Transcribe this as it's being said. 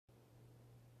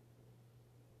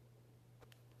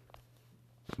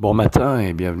Bon matin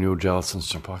et bienvenue au Geraldson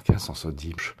sur Croyance en ce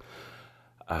dimanche.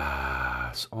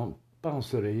 Pas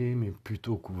ensoleillé mais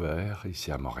plutôt couvert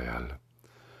ici à Montréal.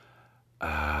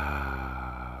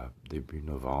 Début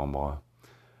novembre,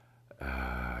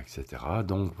 etc.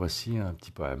 Donc voici un petit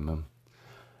poème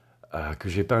que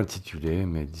j'ai pas intitulé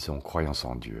mais disons Croyance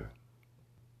en Dieu.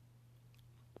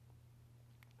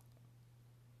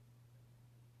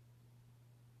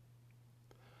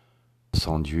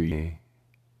 Sans Dieu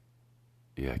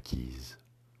et acquise.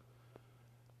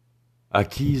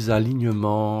 Acquise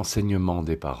alignement, enseignement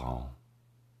des parents.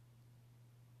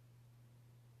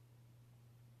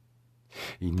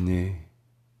 Innée,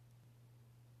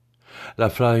 la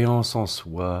flayance en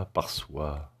soi, par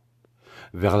soi,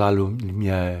 vers la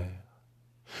lumière,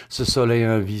 ce soleil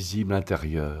invisible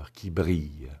intérieur qui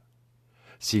brille,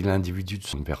 si l'individu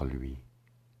tourne vers lui.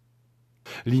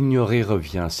 L'ignorer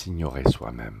revient s'ignorer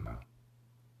soi-même.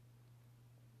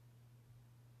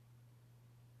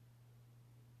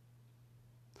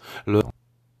 Le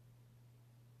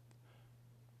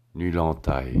nul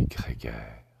entaille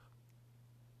grégaire,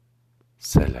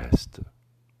 céleste,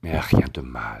 mais rien de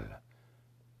mal,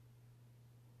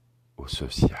 au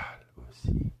social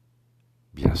aussi,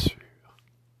 bien sûr.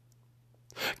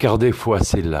 Car des fois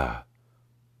c'est là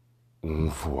où on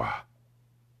voit.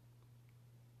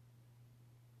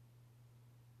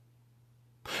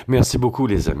 Merci beaucoup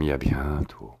les amis, à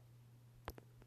bientôt.